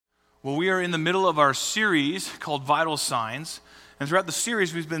Well, we are in the middle of our series called Vital Signs, and throughout the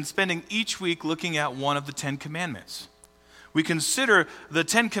series, we've been spending each week looking at one of the 10 Commandments. We consider the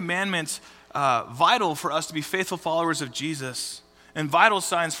 10 Commandments vital for us to be faithful followers of Jesus, and vital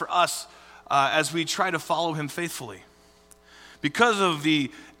signs for us as we try to follow him faithfully. Because of the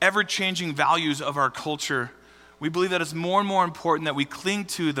ever-changing values of our culture, we believe that it's more and more important that we cling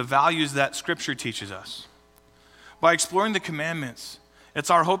to the values that Scripture teaches us. By exploring the commandments, it's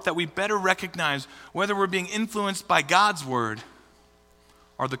our hope that we better recognize whether we're being influenced by God's word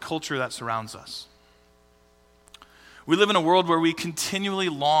or the culture that surrounds us. We live in a world where we continually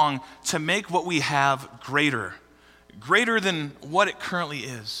long to make what we have greater than what it currently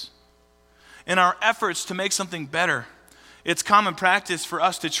is. In our efforts to make something better, it's common practice for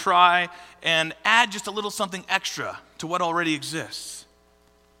us to try and add just a little something extra to what already exists.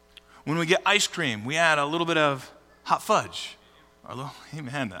 When we get ice cream, we add a little bit of hot fudge.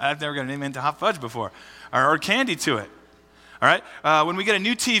 Amen. I've never got an amen to hot fudge before. Or candy to it. All right? When we get a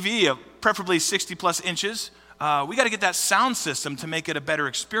new TV, preferably 60 plus inches, we got to get that sound system to make it a better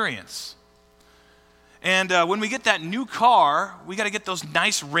experience. And when we get that new car, we got to get those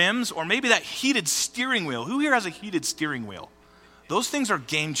nice rims or maybe that heated steering wheel. Who here has a heated steering wheel? Those things are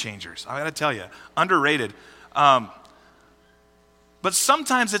game changers. I got to tell you, underrated. But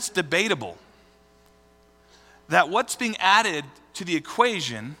sometimes it's debatable that what's being added to the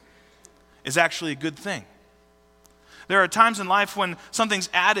equation is actually a good thing. There are times in life when something's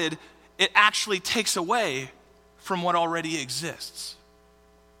added, it actually takes away from what already exists.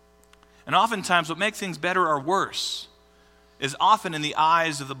 And oftentimes what makes things better or worse is often in the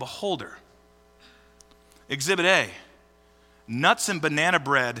eyes of the beholder. Exhibit A, nuts and banana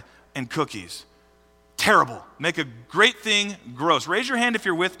bread and cookies. Terrible. Make a great thing gross. Raise your hand if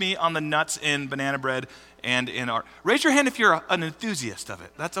you're with me on the nuts in banana bread and in art. Raise your hand if you're an enthusiast of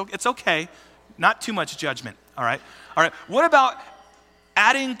it. It's okay. Not too much judgment. All right. All right. What about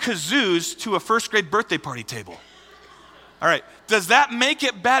adding kazoos to a first grade birthday party table? All right. Does that make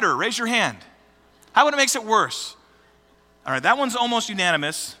it better? Raise your hand. How about it makes it worse? All right. That one's almost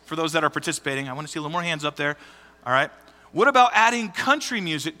unanimous for those that are participating. I want to see a little more hands up there. All right. What about adding country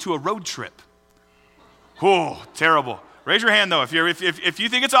music to a road trip? Oh, terrible. Raise your hand, though. If you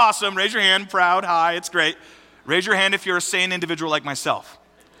think it's awesome, raise your hand. Proud, high, it's great. Raise your hand if you're a sane individual like myself.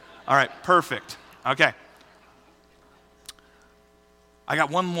 All right, perfect. Okay. I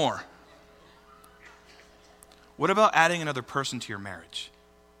got one more. What about adding another person to your marriage?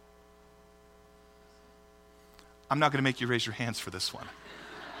 I'm not going to make you raise your hands for this one.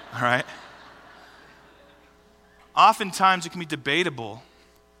 All right? Oftentimes, it can be debatable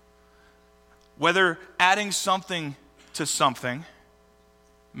whether adding something to something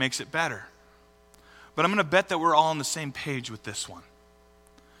makes it better. But I'm going to bet that we're all on the same page with this one.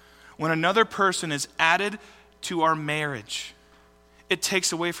 When another person is added to our marriage, it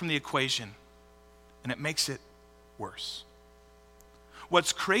takes away from the equation and it makes it worse.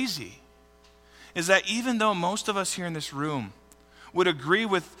 What's crazy is that even though most of us here in this room would agree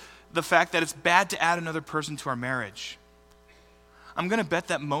with the fact that it's bad to add another person to our marriage, I'm going to bet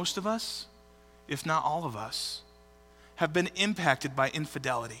that most of us, if not all of us, have been impacted by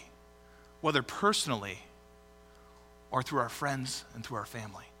infidelity, whether personally or through our friends and through our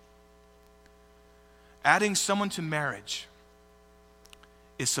family. Adding someone to marriage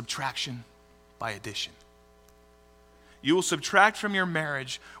is subtraction by addition. You will subtract from your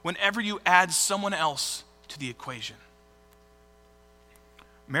marriage whenever you add someone else to the equation.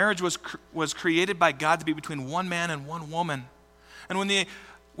 Marriage was created by God to be between one man and one woman. And when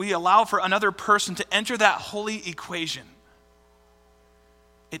we allow for another person to enter that holy equation,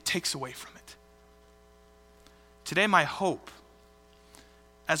 it takes away from it. Today, my hope,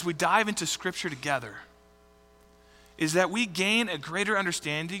 as we dive into Scripture together, is that we gain a greater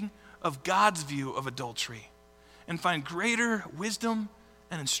understanding of God's view of adultery and find greater wisdom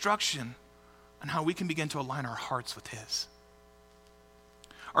and instruction on how we can begin to align our hearts with His.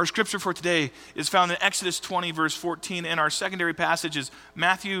 Our scripture for today is found in Exodus 20, verse 14, and our secondary passage is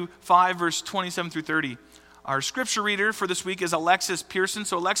Matthew 5, verse 27 through 30. Our scripture reader for this week is Alexis Pearson.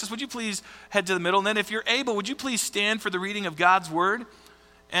 So Alexis, would you please head to the middle? And then if you're able, would you please stand for the reading of God's word?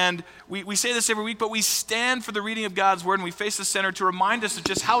 And we say this every week, but we stand for the reading of God's word and we face the center to remind us of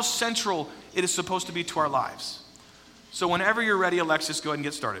just how central it is supposed to be to our lives. So whenever you're ready, Alexis, go ahead and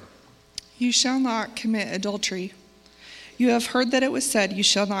get started. You shall not commit adultery. You have heard that it was said, you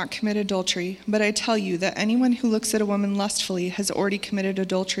shall not commit adultery. But I tell you that anyone who looks at a woman lustfully has already committed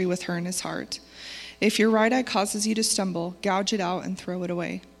adultery with her in his heart. If your right eye causes you to stumble, gouge it out and throw it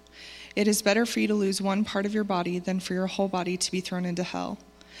away. It is better for you to lose one part of your body than for your whole body to be thrown into hell.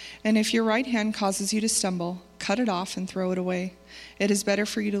 And if your right hand causes you to stumble, cut it off and throw it away. It is better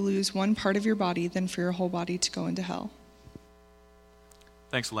for you to lose one part of your body than for your whole body to go into hell.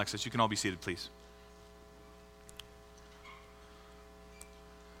 Thanks, Alexis. You can all be seated, please.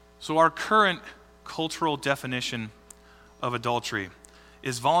 So our current cultural definition of adultery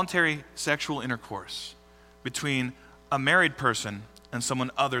is voluntary sexual intercourse between a married person and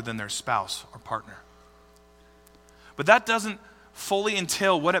someone other than their spouse or partner. But that doesn't fully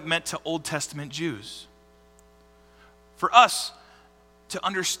entail what it meant to Old Testament Jews. For us to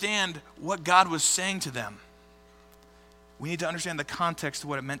understand what God was saying to them, we need to understand the context of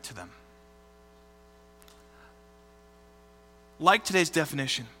what it meant to them. Like today's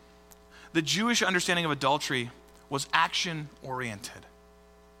definition, the Jewish understanding of adultery was action-oriented.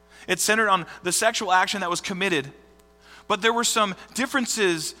 It centered on the sexual action that was committed, but there were some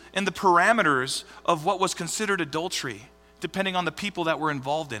differences in the parameters of what was considered adultery, depending on the people that were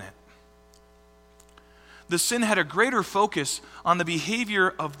involved in it. The sin had a greater focus on the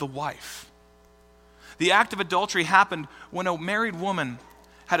behavior of the wife. The act of adultery happened when a married woman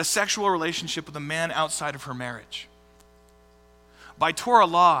had a sexual relationship with a man outside of her marriage. By Torah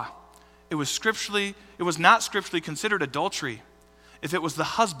law, it was not scripturally considered adultery if it was the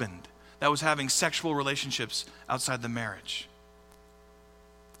husband that was having sexual relationships outside the marriage.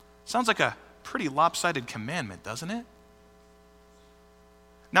 Sounds like a pretty lopsided commandment, doesn't it?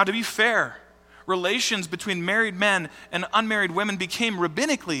 Now, to be fair, relations between married men and unmarried women became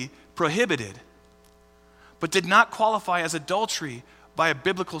rabbinically prohibited, but did not qualify as adultery by a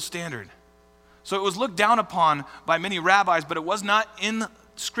biblical standard. So it was looked down upon by many rabbis, but it was not in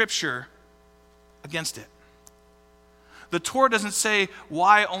Scripture against it. The Torah doesn't say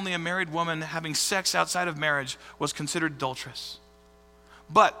why only a married woman having sex outside of marriage was considered adulterous.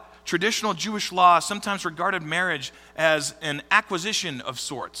 But traditional Jewish law sometimes regarded marriage as an acquisition of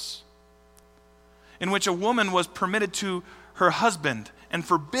sorts, in which a woman was permitted to her husband and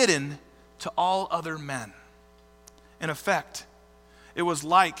forbidden to all other men. In effect, it was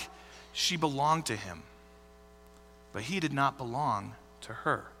like she belonged to him, but he did not belong to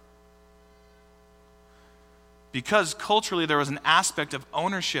her. Because culturally there was an aspect of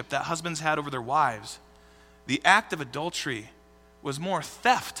ownership that husbands had over their wives, the act of adultery was more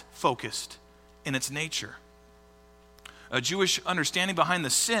theft-focused in its nature. A Jewish understanding behind the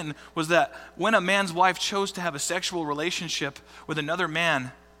sin was that when a man's wife chose to have a sexual relationship with another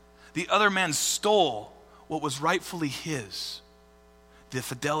man, the other man stole what was rightfully his, the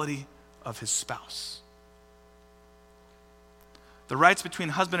fidelity of his spouse. The rights between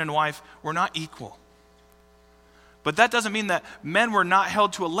husband and wife were not equal. But that doesn't mean that men were not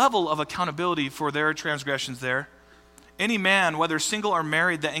held to a level of accountability for their transgressions there. Any man, whether single or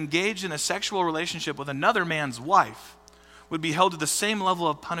married, that engaged in a sexual relationship with another man's wife would be held to the same level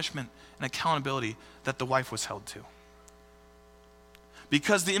of punishment and accountability that the wife was held to.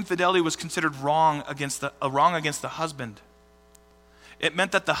 Because the infidelity was considered a wrong against the husband, it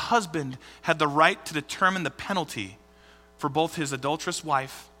meant that the husband had the right to determine the penalty for both his adulterous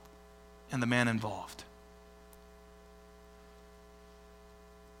wife and the man involved.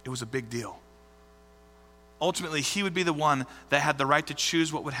 It was a big deal. Ultimately, he would be the one that had the right to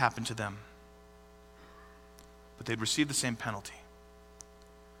choose what would happen to them. But they'd receive the same penalty.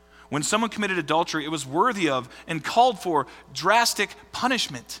 When someone committed adultery, it was worthy of and called for drastic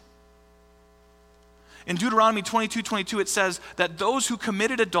punishment. In Deuteronomy 22:22, it says that those who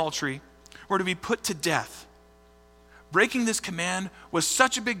committed adultery were to be put to death. Breaking this command was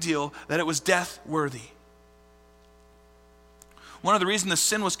such a big deal that it was death worthy. One of the reasons the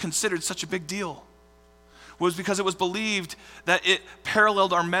sin was considered such a big deal was because it was believed that it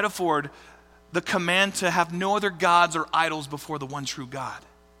paralleled or metaphored the command to have no other gods or idols before the one true God.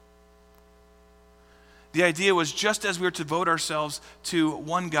 The idea was just as we are to devote ourselves to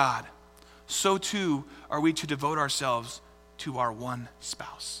one God, so too are we to devote ourselves to our one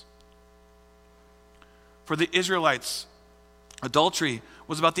spouse. For the Israelites, adultery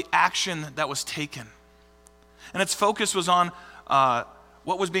was about the action that was taken. And its focus was on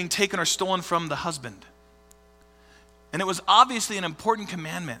what was being taken or stolen from the husband. And it was obviously an important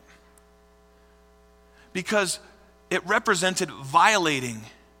commandment because it represented violating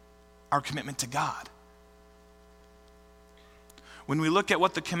our commitment to God. When we look at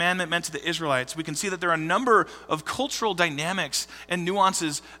what the commandment meant to the Israelites, we can see that there are a number of cultural dynamics and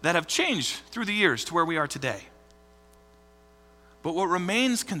nuances that have changed through the years to where we are today. But what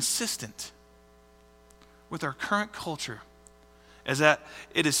remains consistent with our current culture is that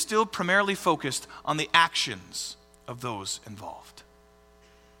it is still primarily focused on the actions of those involved.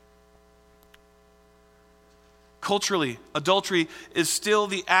 Culturally, adultery is still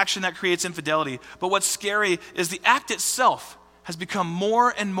the action that creates infidelity. But what's scary is the act itself has become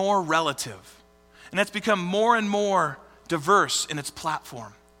more and more relative. And it's become more and more diverse in its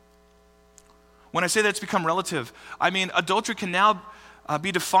platform. When I say that it's become relative, I mean adultery can now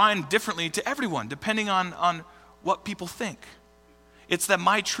be defined differently to everyone, depending on what people think. It's the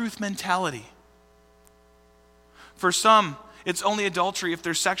my truth mentality. For some, it's only adultery if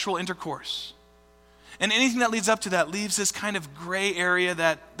there's sexual intercourse. And anything that leads up to that leaves this kind of gray area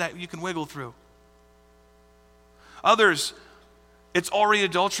that you can wiggle through. Others, it's already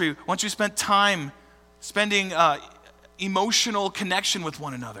adultery once you spent time spending emotional connection with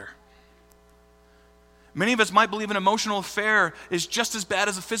one another. Many of us might believe an emotional affair is just as bad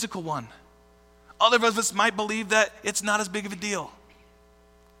as a physical one. Other of us might believe that it's not as big of a deal.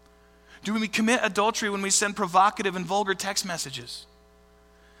 Do we commit adultery when we send provocative and vulgar text messages?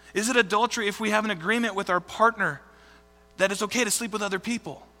 Is it adultery if we have an agreement with our partner that it's okay to sleep with other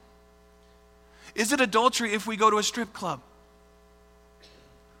people? Is it adultery if we go to a strip club?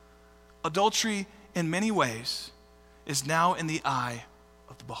 Adultery, in many ways, is now in the eye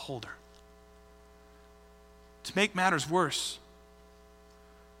of the beholder. To make matters worse,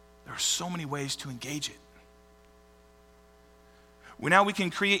 there are so many ways to engage it. Now we can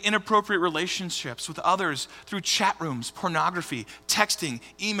create inappropriate relationships with others through chat rooms, pornography, texting,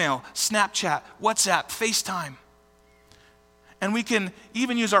 email, Snapchat, WhatsApp, FaceTime. And we can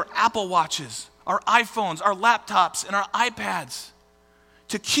even use our Apple Watches, our iPhones, our laptops, and our iPads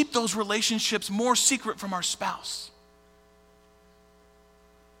to keep those relationships more secret from our spouse.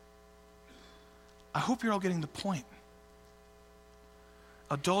 I hope you're all getting the point.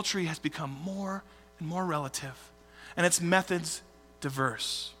 Adultery has become more and more relative, and its methods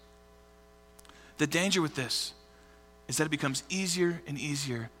diverse. The danger with this is that it becomes easier and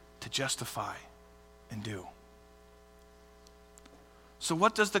easier to justify and do. So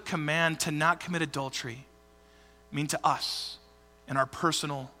what does the command to not commit adultery mean to us in our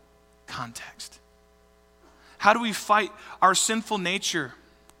personal context? How do we fight our sinful nature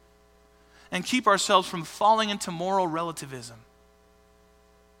and keep ourselves from falling into moral relativism?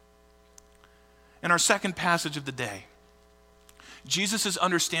 In our second passage of the day, Jesus'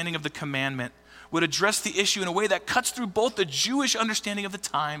 understanding of the commandment would address the issue in a way that cuts through both the Jewish understanding of the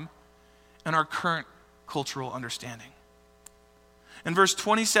time and our current cultural understanding. In verse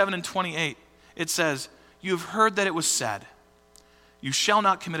 27 and 28, it says, "You have heard that it was said, 'You shall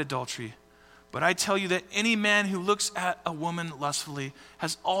not commit adultery.' But I tell you that any man who looks at a woman lustfully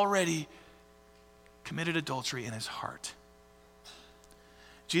has already committed adultery in his heart."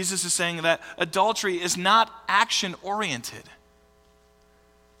 Jesus is saying that adultery is not action-oriented.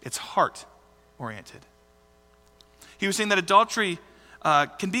 It's heart-oriented. He was saying that adultery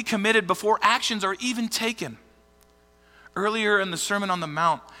can be committed before actions are even taken. Earlier in the Sermon on the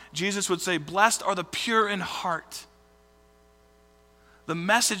Mount, Jesus would say, "Blessed are the pure in heart." The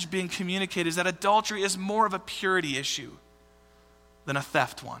message being communicated is that adultery is more of a purity issue than a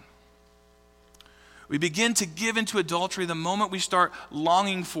theft one. We begin to give into adultery the moment we start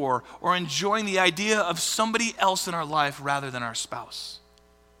longing for or enjoying the idea of somebody else in our life rather than our spouse.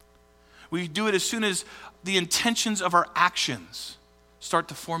 We do it as soon as the intentions of our actions start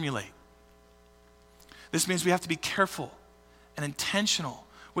to formulate. This means we have to be careful and intentional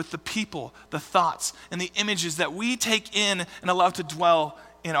with the people, the thoughts, and the images that we take in and allow to dwell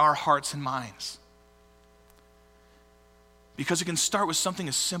in our hearts and minds. Because it can start with something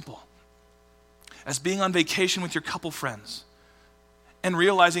as simple as being on vacation with your couple friends and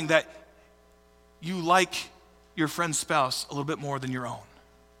realizing that you like your friend's spouse a little bit more than your own.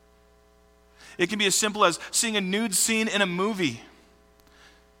 It can be as simple as seeing a nude scene in a movie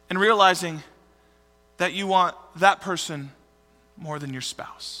and realizing that you want that person more than your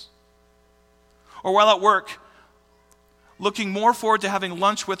spouse. Or while at work, looking more forward to having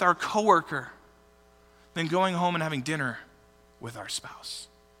lunch with our coworker than going home and having dinner with our spouse.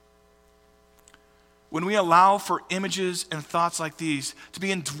 When we allow for images and thoughts like these to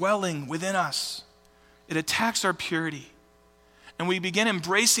be indwelling within us, it attacks our purity, and we begin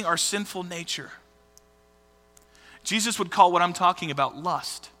embracing our sinful nature. Jesus would call what I'm talking about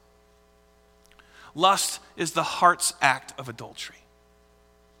lust. Lust is the heart's act of adultery.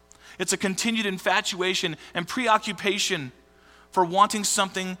 It's a continued infatuation and preoccupation for wanting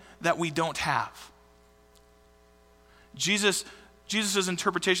something that we don't have. Jesus'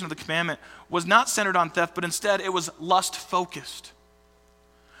 interpretation of the commandment was not centered on theft, but instead it was lust-focused.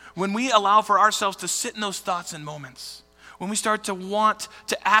 When we allow for ourselves to sit in those thoughts and moments, when we start to want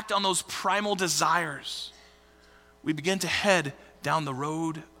to act on those primal desires, we begin to head down the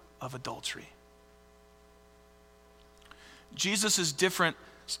road of adultery. Jesus' different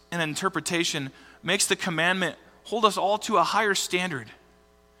in interpretation makes the commandment hold us all to a higher standard,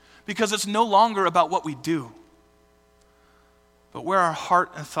 because it's no longer about what we do, but where our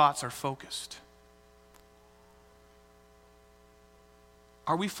heart and thoughts are focused.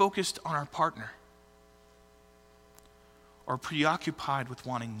 Are we focused on our partner, or preoccupied with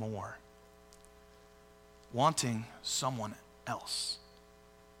wanting more, wanting someone else?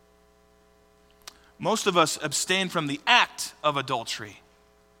 Most of us abstain from the act of adultery,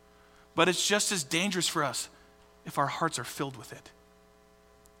 but it's just as dangerous for us if our hearts are filled with it.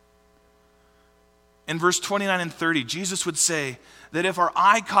 In verse 29 and 30, Jesus would say that if our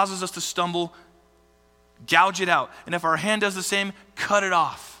eye causes us to stumble, gouge it out. And if our hand does the same, cut it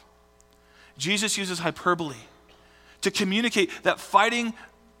off. Jesus uses hyperbole to communicate that fighting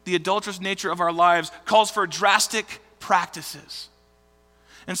the adulterous nature of our lives calls for drastic practices.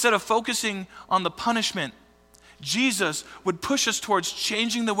 Instead of focusing on the punishment, Jesus would push us towards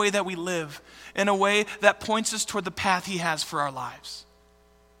changing the way that we live in a way that points us toward the path he has for our lives.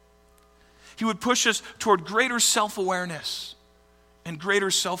 He would push us toward greater self-awareness and greater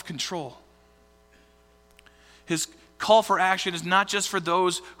self-control. His call for action is not just for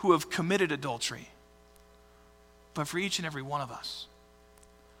those who have committed adultery, but for each and every one of us.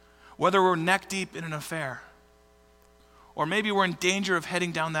 Whether we're neck deep in an affair, or maybe we're in danger of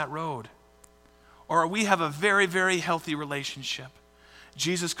heading down that road, or we have a very, very healthy relationship,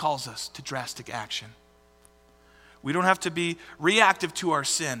 Jesus calls us to drastic action. We don't have to be reactive to our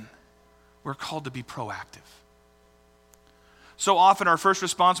sin. We're called to be proactive. So often our first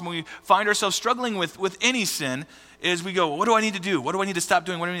response when we find ourselves struggling with any sin is we go, what do I need to do? What do I need to stop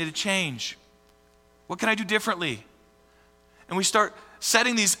doing? What do I need to change? What can I do differently? And we start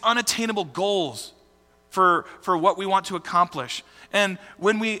setting these unattainable goals for what we want to accomplish. And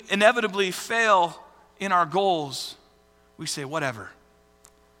when we inevitably fail in our goals, we say, whatever.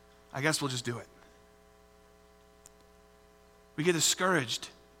 I guess we'll just do it. We get discouraged,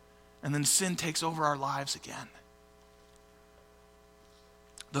 and then sin takes over our lives again.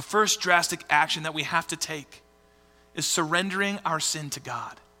 The first drastic action that we have to take is surrendering our sin to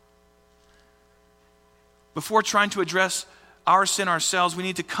God. Before trying to address our sin ourselves, we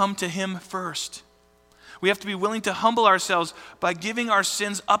need to come to him first. We have to be willing to humble ourselves by giving our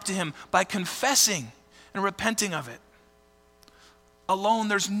sins up to him, by confessing and repenting of it. Alone,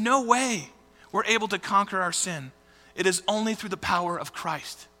 there's no way we're able to conquer our sin. It is only through the power of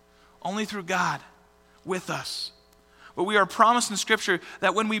Christ, only through God with us. But we are promised in Scripture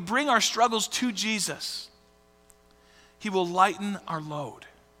that when we bring our struggles to Jesus, he will lighten our load.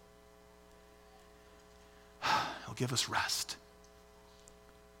 He'll give us rest.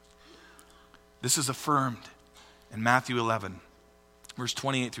 This is affirmed in Matthew 11, verse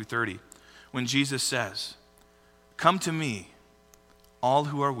 28 through 30, when Jesus says, "Come to me, all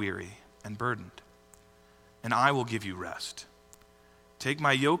who are weary and burdened, and I will give you rest. Take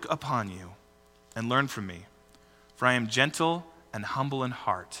my yoke upon you and learn from me, for I am gentle and humble in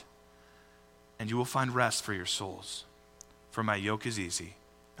heart, and you will find rest for your souls. For my yoke is easy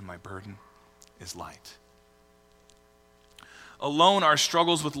and my burden is light." Alone, our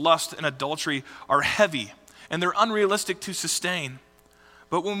struggles with lust and adultery are heavy, and they're unrealistic to sustain.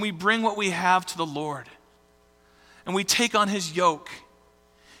 But when we bring what we have to the Lord, and we take on his yoke,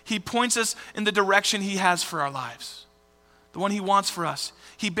 he points us in the direction he has for our lives, the one he wants for us.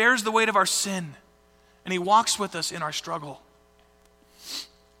 He bears the weight of our sin, and he walks with us in our struggle.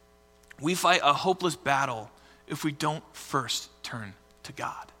 We fight a hopeless battle if we don't first turn to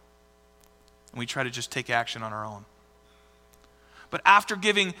God, and we try to just take action on our own. But after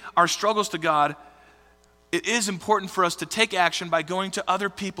giving our struggles to God, it is important for us to take action by going to other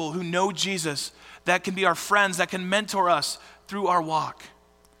people who know Jesus, that can be our friends, that can mentor us through our walk.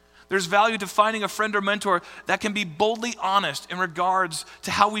 There's value to finding a friend or mentor that can be boldly honest in regards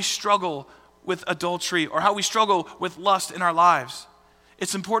to how we struggle with adultery or how we struggle with lust in our lives.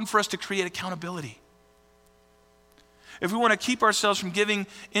 It's important for us to create accountability. If we want to keep ourselves from giving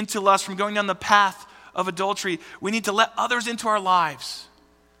into lust, from going down the path of adultery, we need to let others into our lives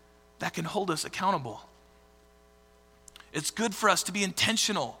that can hold us accountable. It's good for us to be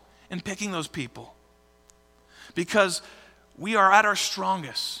intentional in picking those people, because we are at our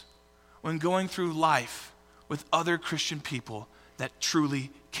strongest when going through life with other Christian people that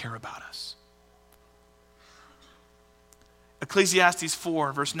truly care about us. Ecclesiastes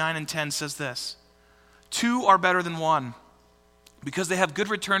 4, verse 9 and 10 says this: "Two are better than one, because they have good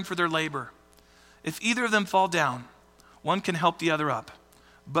return for their labor. If either of them fall down, one can help the other up.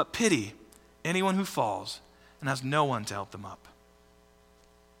 But pity anyone who falls and has no one to help them up."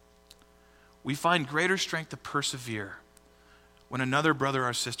 We find greater strength to persevere when another brother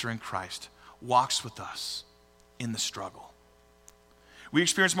or sister in Christ walks with us in the struggle. We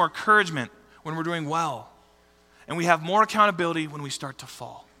experience more encouragement when we're doing well, and we have more accountability when we start to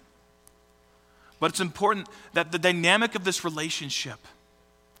fall. But it's important that the dynamic of this relationship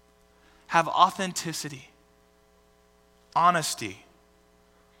have authenticity, honesty,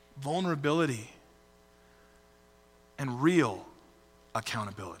 vulnerability, and real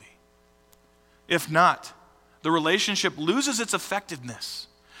accountability. If not, the relationship loses its effectiveness,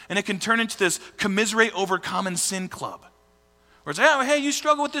 and it can turn into this commiserate over common sin club. Where it's, oh, hey, you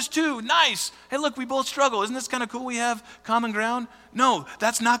struggle with this too. Nice. Hey, look, we both struggle. Isn't this kind of cool we have common ground? No,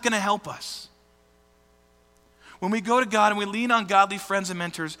 that's not going to help us. When we go to God and we lean on godly friends and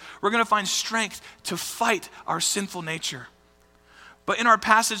mentors, we're going to find strength to fight our sinful nature. But in our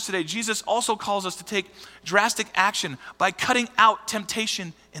passage today, Jesus also calls us to take drastic action by cutting out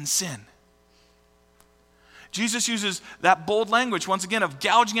temptation and sin. Jesus uses that bold language, once again, of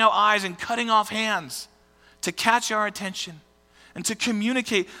gouging out eyes and cutting off hands to catch our attention and to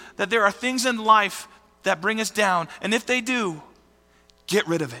communicate that there are things in life that bring us down. And if they do, get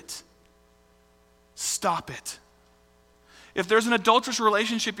rid of it. Stop it. If there's an adulterous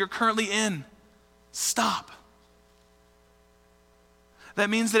relationship you're currently in, stop. That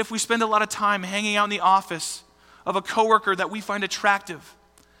means that if we spend a lot of time hanging out in the office of a coworker that we find attractive,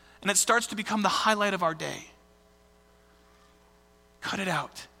 and it starts to become the highlight of our day, cut it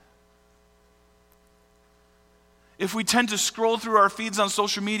out. If we tend to scroll through our feeds on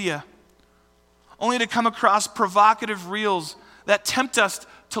social media, only to come across provocative reels that tempt us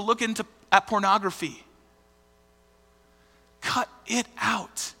to look at pornography, cut it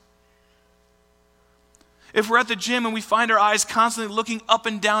out. If we're at the gym and we find our eyes constantly looking up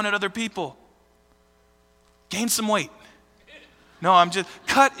and down at other people, gain some weight. No,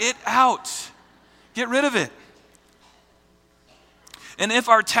 cut it out. Get rid of it. And if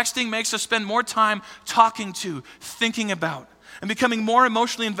our texting makes us spend more time talking to, thinking about, and becoming more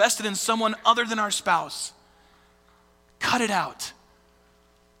emotionally invested in someone other than our spouse, cut it out.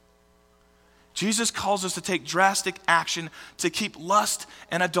 Jesus calls us to take drastic action to keep lust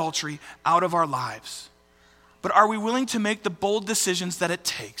and adultery out of our lives. But are we willing to make the bold decisions that it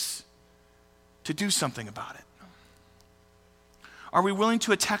takes to do something about it? Are we willing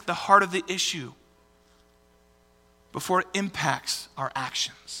to attack the heart of the issue before it impacts our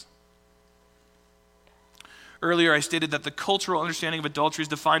actions? Earlier, I stated that the cultural understanding of adultery is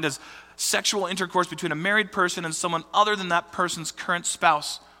defined as sexual intercourse between a married person and someone other than that person's current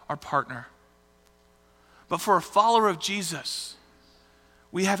spouse or partner. But for a follower of Jesus,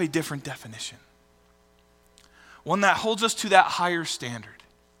 we have a different definition. One that holds us to that higher standard.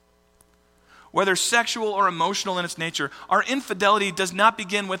 Whether sexual or emotional in its nature, our infidelity does not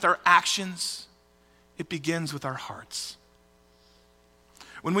begin with our actions. It begins with our hearts.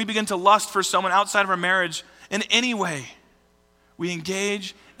 When we begin to lust for someone outside of our marriage in any way, we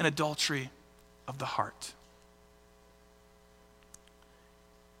engage in adultery of the heart.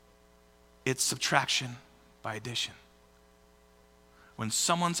 It's subtraction by addition. When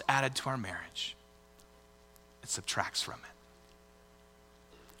someone's added to our marriage, it subtracts from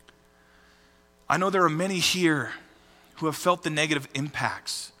it. I know there are many here who have felt the negative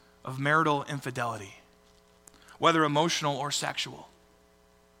impacts of marital infidelity, whether emotional or sexual.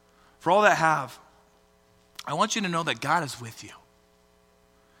 For all that have, I want you to know that God is with you.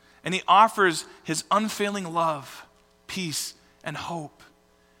 And He offers His unfailing love, peace, and hope.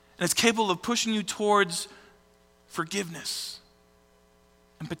 And it's capable of pushing you towards forgiveness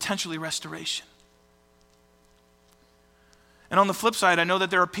and potentially restoration. And on the flip side, I know that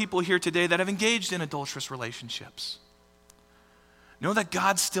there are people here today that have engaged in adulterous relationships. Know that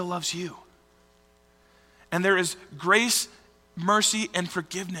God still loves you. And there is grace, mercy, and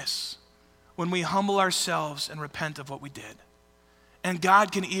forgiveness when we humble ourselves and repent of what we did. And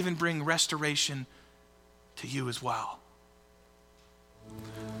God can even bring restoration to you as well.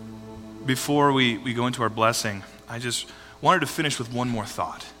 Before we go into our blessing, I just wanted to finish with one more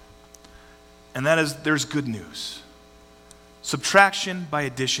thought. And that is, there's good news. Subtraction by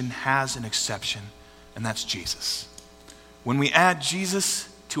addition has an exception, and that's Jesus. When we add Jesus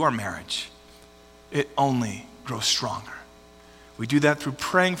to our marriage, it only grows stronger. We do that through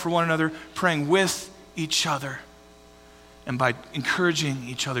praying for one another, praying with each other, and by encouraging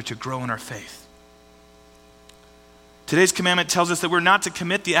each other to grow in our faith. Today's commandment tells us that we're not to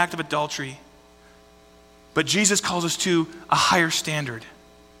commit the act of adultery, but Jesus calls us to a higher standard.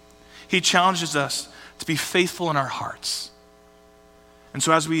 He challenges us to be faithful in our hearts. And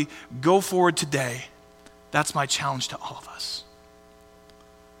so as we go forward today, that's my challenge to all of us.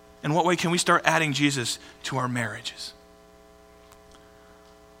 In what way can we start adding Jesus to our marriages?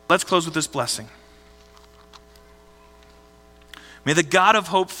 Let's close with this blessing. May the God of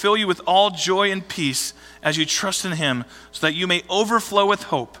hope fill you with all joy and peace as you trust in him, so that you may overflow with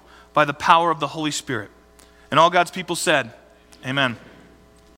hope by the power of the Holy Spirit. And all God's people said, amen.